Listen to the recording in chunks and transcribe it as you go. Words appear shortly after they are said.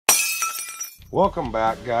Welcome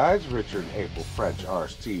back, guys. Richard and April, French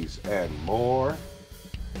RCs and more.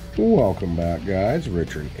 Welcome back, guys.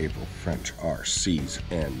 Richard and April, French RCs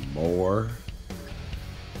and more.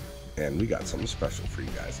 And we got something special for you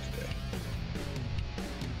guys today.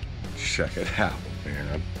 Check it out,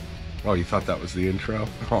 man. Oh, you thought that was the intro?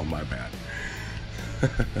 Oh, my bad.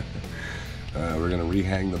 We're going to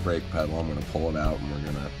rehang the brake pedal. I'm going to pull it out and we're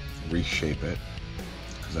going to reshape it,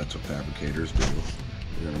 because that's what fabricators do.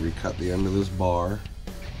 We're going to recut the end of this bar.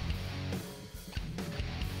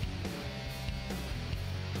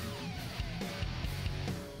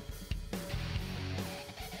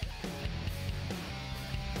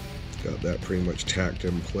 Got that pretty much tacked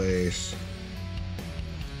in place.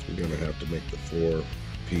 We're going to have to make the floor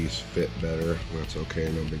piece fit better. That's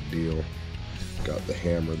okay, no big deal. Got the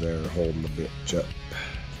hammer there holding the bitch up.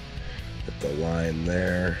 With the line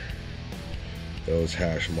there. Those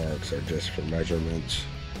hash marks are just for measurements.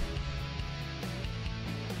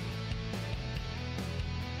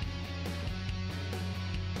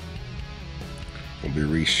 We'll be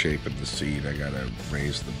reshaping the seat. I gotta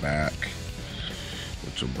raise the back,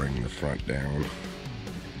 which will bring the front down.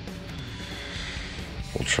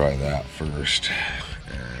 We'll try that first.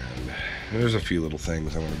 And there's a few little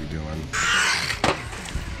things I'm gonna be doing.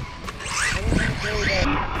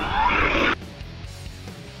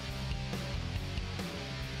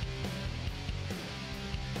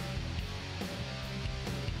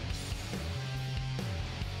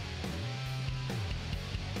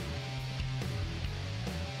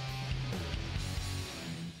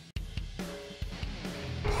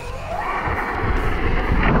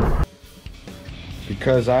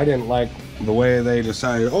 Because I didn't like the way they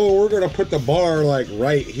decided, oh, we're gonna put the bar like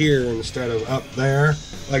right here instead of up there.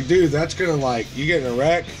 Like, dude, that's gonna, like, you get in a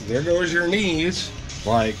wreck, there goes your knees,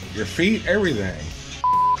 like your feet, everything.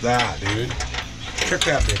 That, dude. Check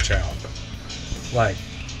that bitch out. Like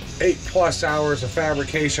 8+ hours of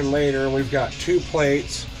fabrication later, we've got 2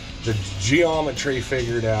 plates, the geometry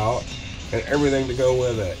figured out, and everything to go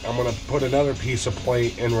with it. I'm gonna put another piece of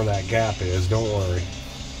plate in where that gap is, don't worry.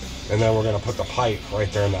 And then we're gonna put the pipe right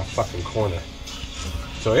there in that fucking corner.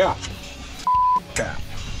 So yeah.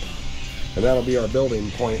 And that'll be our building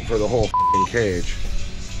point for the whole fucking cage.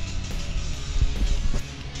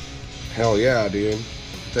 Hell yeah, dude.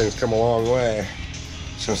 Thing's come a long way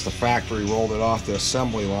since the factory rolled it off the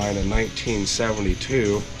assembly line in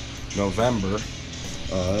 1972, November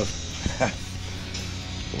of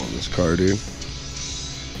on this car, dude.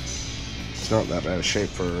 It's not that bad a shape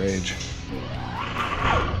for her age.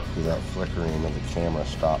 That flickering of the camera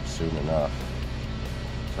stopped soon enough.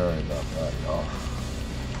 Sorry about that, y'all.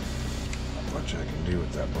 Not much I can do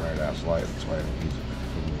with that bright ass light. That's why I don't use it.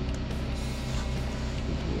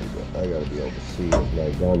 I gotta be able to see with my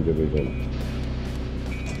gun division.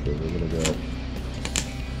 Okay, we're gonna go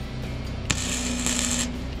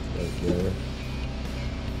right there.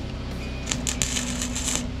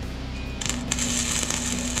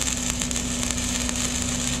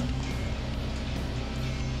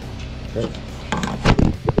 Okay.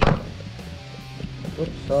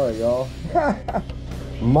 Oops, sorry, y'all.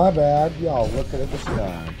 My bad. Y'all looking at the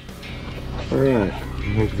sky. Alright,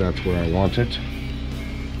 I think that's where I want it.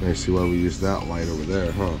 I see why we use that light over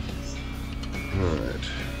there, huh? Alright.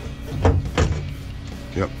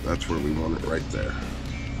 Yep, that's where we want it, right there.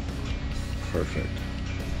 Perfect.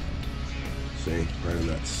 See, right in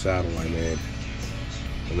that saddle I made.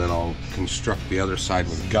 And then I'll construct the other side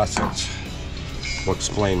with gussets. We'll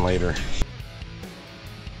explain later.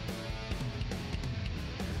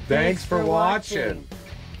 Thanks for watching.